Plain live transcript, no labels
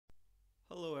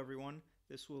Hello everyone,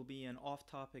 this will be an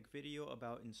off-topic video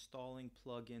about installing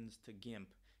plugins to Gimp.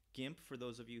 Gimp, for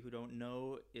those of you who don't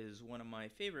know, is one of my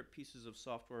favorite pieces of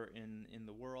software in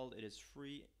the world. It is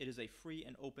free. It is a free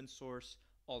and open source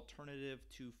alternative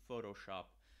to Photoshop,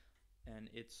 and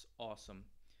it's awesome.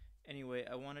 Anyway,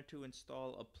 I wanted to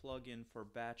install a plugin for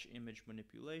batch image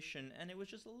manipulation, and it was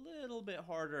just a little bit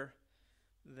harder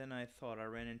than I thought. I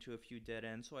ran into a few dead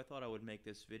ends, so I thought I would make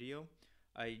this video.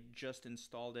 I just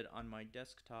installed it on my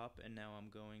desktop, and now I'm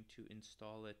going to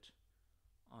install it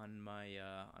on my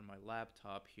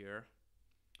laptop here.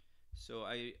 So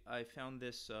I found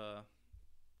this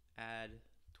add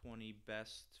 20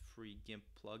 best free GIMP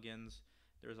plugins.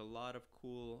 There's a lot of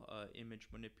cool image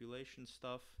manipulation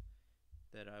stuff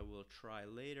that I will try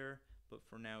later, but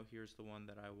for now here's the one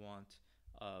that I want.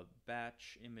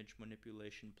 Batch image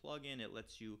manipulation plugin. It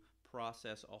lets you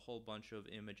process a whole bunch of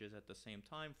images at the same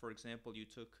time. For example, you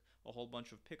took a whole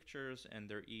bunch of pictures and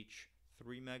they're each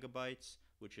 3 megabytes,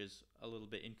 which is a little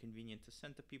bit inconvenient to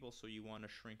send to people, so you want to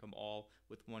shrink them all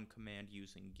with one command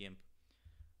using GIMP.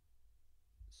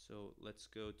 So let's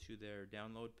go to their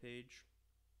download page.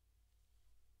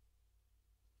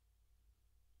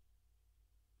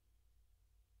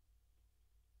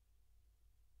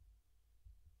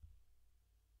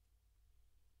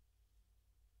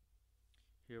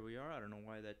 Here we are. I don't know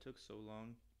why that took so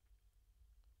long.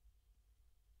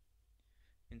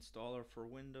 Installer for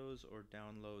Windows or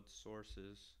download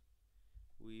sources.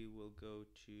 We will go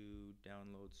to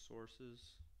download sources.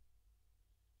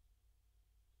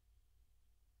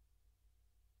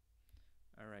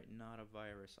 Alright, not a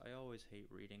virus. I always hate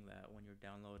reading that when you're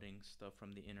downloading stuff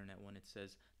from the internet when it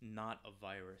says not a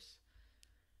virus.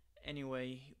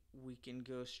 Anyway, we can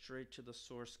go straight to the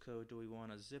source code. Do we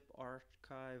want a zip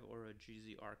archive or a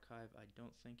GZ archive? I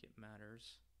don't think it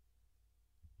matters.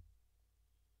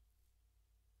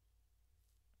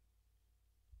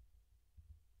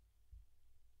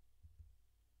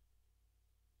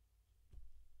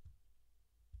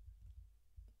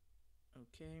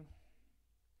 Okay,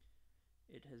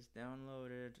 it has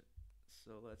downloaded,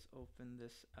 so let's open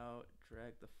this out,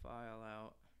 drag the file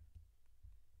out,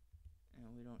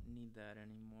 and we don't need that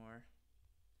anymore.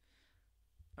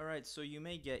 Alright, so you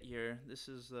may get here, this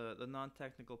is the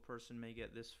non-technical person may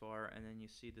get this far, and then you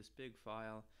see this big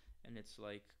file, and it's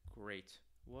like, great,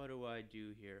 what do I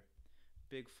do here?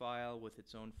 Big file with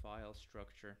its own file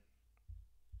structure.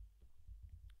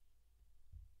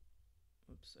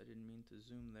 Oops, I didn't mean to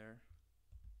zoom there.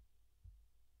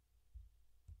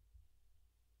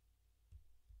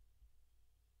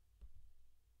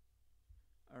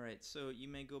 Alright, so you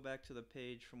may go back to the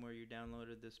page from where you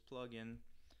downloaded this plugin,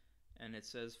 and it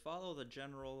says follow the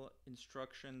general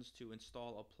instructions to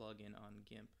install a plugin on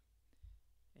GIMP.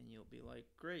 And you'll be like,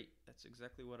 great, that's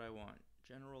exactly what I want.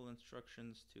 General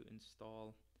instructions to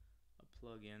install a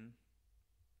plugin.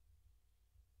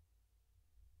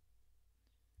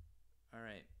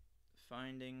 Alright,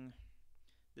 finding.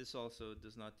 This also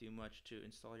does not do much to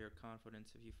install your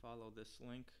confidence. If you follow this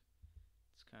link,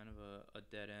 it's kind of a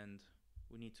dead end.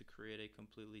 We need to create a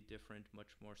completely different, much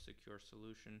more secure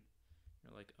solution.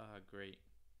 You're like, great.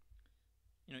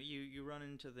 You know, you run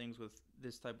into things with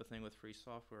this type of thing with free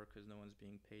software because no one's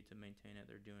being paid to maintain it.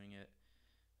 They're doing it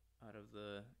out of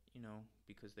the,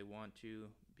 because they want to,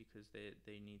 because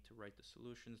they need to write the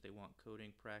solutions, they want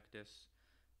coding practice,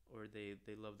 or they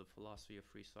love the philosophy of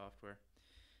free software.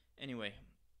 Anyway,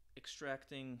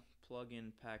 extracting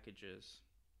plugin packages.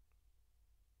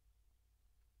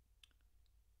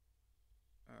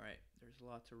 Alright, there's a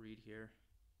lot to read here.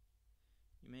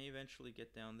 You may eventually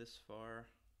get down this far.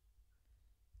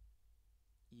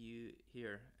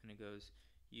 Here, and it goes,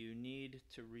 you need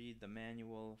to read the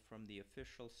manual from the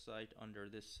official site under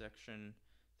this section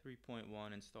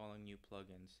 3.1, installing new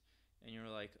plugins. And you're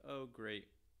like, oh great,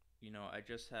 I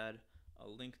just had a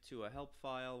link to a help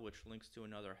file which links to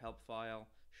another help file.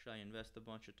 Should I invest a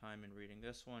bunch of time in reading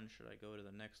this one? Should I go to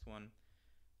the next one?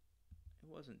 It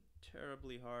wasn't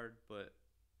terribly hard, but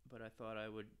I thought I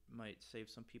might save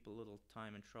some people a little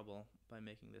time and trouble by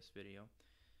making this video.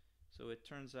 So it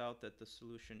turns out that the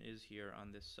solution is here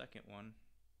on this second one.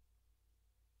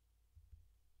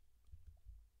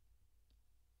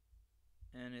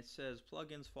 And it says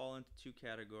plugins fall into two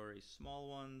categories. Small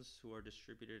ones who are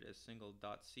distributed as single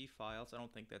 .c files. I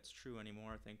don't think that's true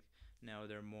anymore. I think now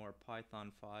they're more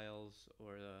Python files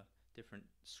or different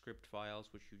script files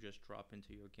which you just drop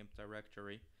into your GIMP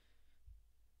directory.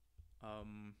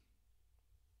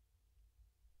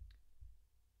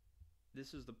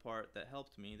 This is the part that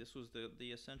helped me. This was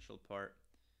the essential part.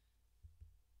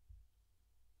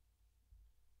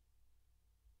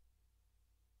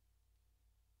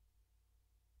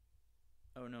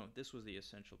 Oh no, this was the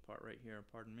essential part right here,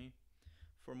 pardon me.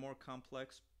 For more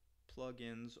complex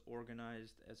plugins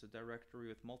organized as a directory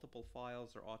with multiple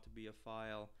files, there ought to be a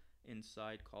file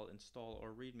inside called install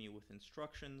or readme with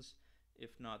instructions.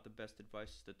 If not, the best advice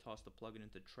is to toss the plugin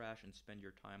into trash and spend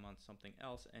your time on something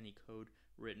else. Any code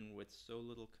written with so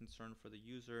little concern for the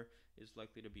user is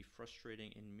likely to be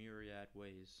frustrating in myriad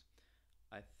ways.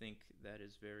 I think that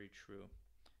is very true.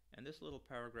 And this little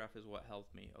paragraph is what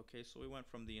helped me. Okay, so we went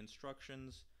from the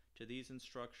instructions to these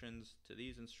instructions to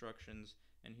these instructions,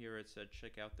 and here it said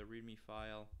check out the readme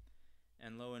file.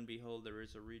 And lo and behold, there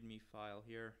is a readme file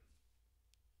here.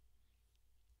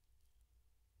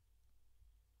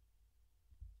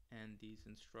 And these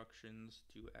instructions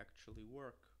do actually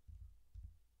work.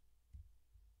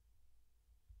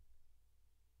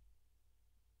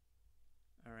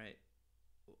 Alright,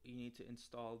 you need to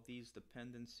install these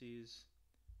dependencies,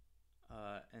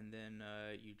 and then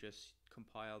you just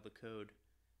compile the code.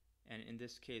 And in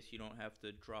this case, you don't have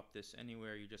to drop this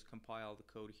anywhere. You just compile the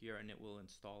code here and it will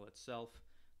install itself.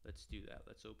 Let's do that.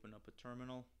 Let's open up a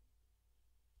terminal.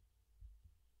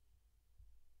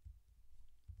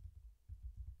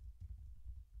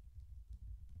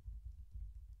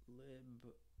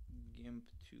 Lib gimp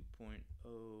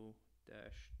 2.0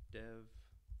 -dev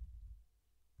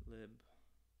lib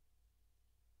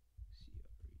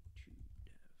cre2dev.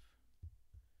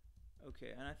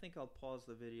 Okay, and I think I'll pause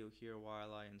the video here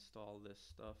while I install this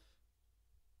stuff.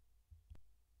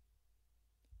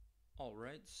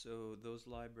 Alright, so those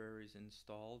libraries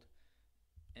installed,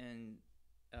 and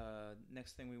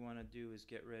next thing we want to do is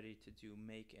get ready to do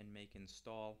make and make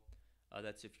install.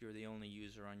 That's if you're the only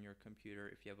user on your computer.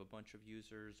 If you have a bunch of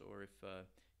users, or if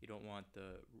you don't want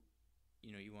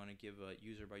you want to give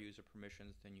user by user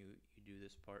permissions, then you do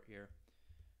this part here.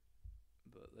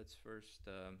 But let's first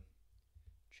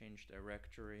change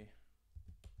directory.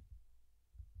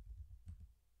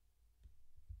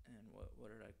 And what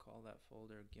did I call that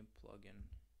folder? Gimp plugin.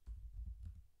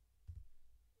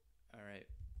 Alright.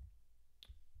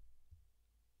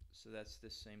 So that's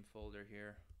this same folder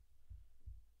here.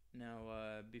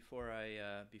 Now before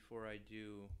I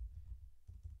do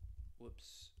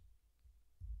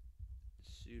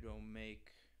sudo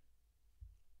make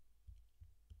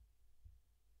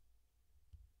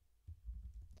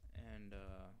and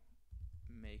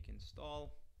make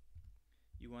install,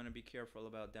 you want to be careful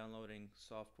about downloading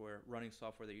software, running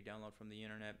software that you download from the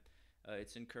internet.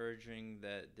 It's encouraging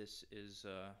that this is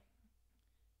a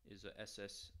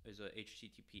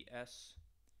HTTPS,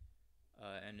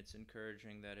 and it's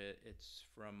encouraging that it's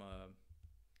from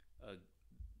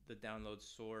the download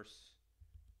source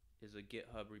is a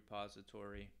GitHub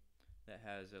repository that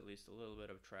has at least a little bit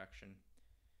of traction,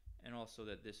 and also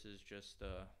that this is just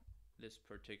this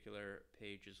particular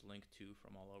page is linked to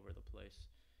from all over the place.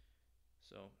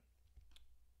 So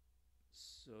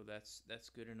that's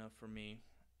good enough for me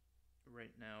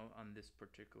right now on this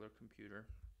particular computer.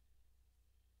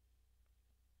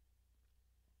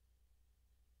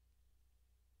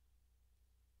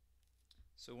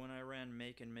 So when I ran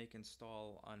make and make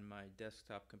install on my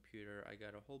desktop computer, I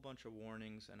got a whole bunch of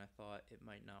warnings and I thought it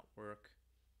might not work,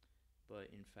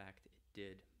 but in fact it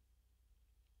did.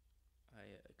 I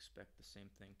expect the same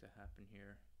thing to happen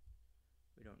here.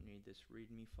 We don't need this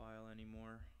readme file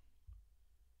anymore.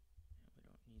 And we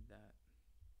don't need that.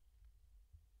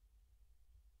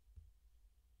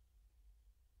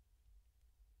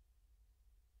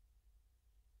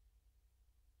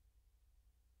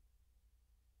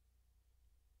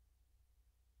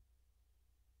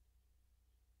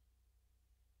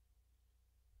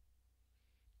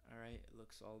 Alright, it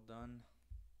looks all done.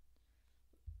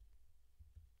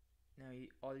 Now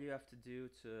all you have to do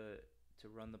to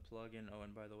run the plugin, oh,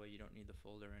 and by the way, you don't need the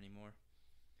folder anymore.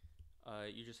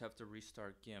 You just have to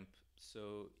restart GIMP.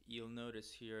 So you'll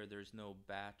notice here there's no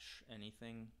batch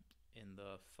anything in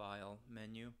the file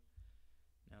menu.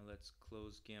 Now let's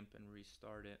close GIMP and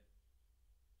restart it.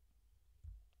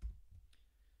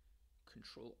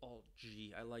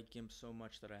 Control-Alt-G. I like GIMP so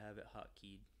much that I have it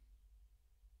hotkeyed.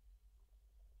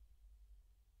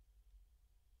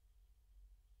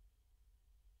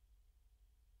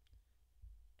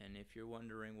 And if you're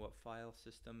wondering what file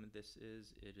system this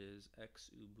is, it is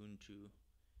Xubuntu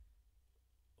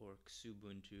or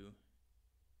Xubuntu.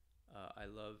 I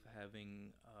love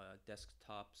having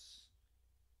desktops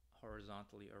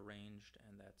horizontally arranged,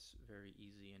 and that's very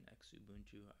easy in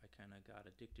Xubuntu. I kind of got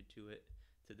addicted to it,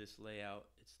 to this layout.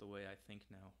 It's the way I think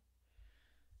now.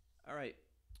 Alright,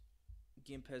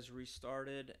 GIMP has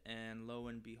restarted, and lo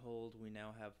and behold, we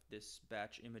now have this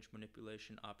batch image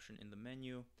manipulation option in the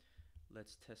menu.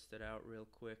 Let's test it out real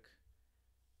quick.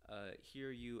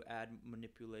 Here you add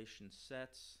manipulation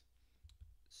sets.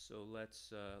 So let's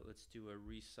do a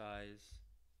resize.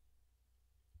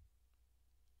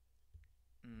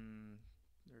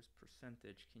 There's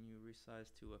percentage. Can you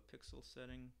resize to a pixel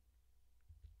setting?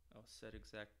 I'll set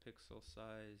exact pixel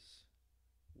size,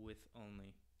 width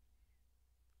only.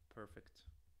 Perfect.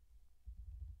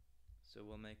 So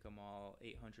we'll make them all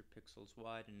 800 pixels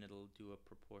wide, and it'll do a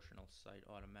proportional site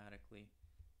automatically.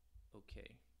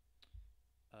 Okay.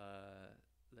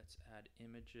 Let's add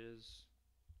images.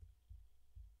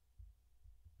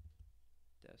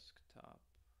 Desktop.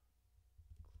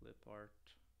 Clip art.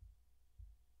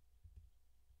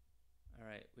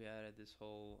 Alright, we added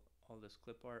all this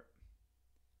clip art.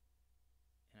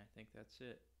 And I think that's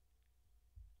it.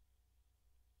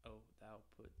 Oh, the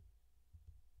output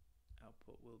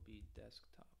will be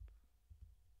desktop.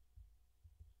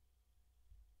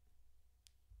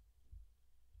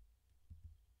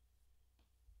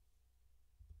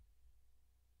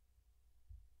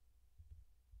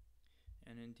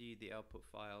 And indeed, the output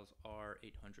files are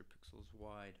 800 pixels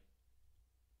wide.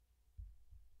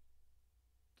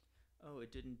 Oh,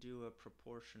 it didn't do a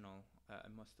proportional. I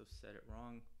must have said it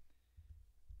wrong,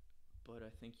 but I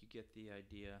think you get the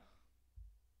idea.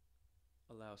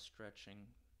 Allow stretching.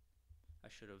 I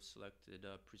should have selected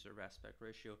preserve aspect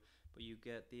ratio, but you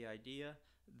get the idea.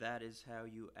 That is how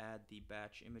you add the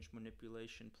batch image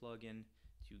manipulation plugin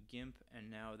to GIMP. And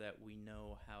now that we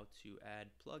know how to add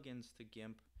plugins to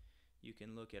GIMP, you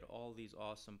can look at all these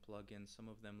awesome plugins. Some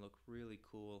of them look really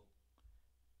cool,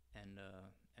 and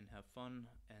have fun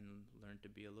and learn to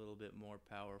be a little bit more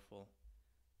powerful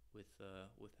with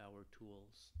our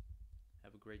tools.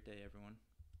 Have a great day, everyone.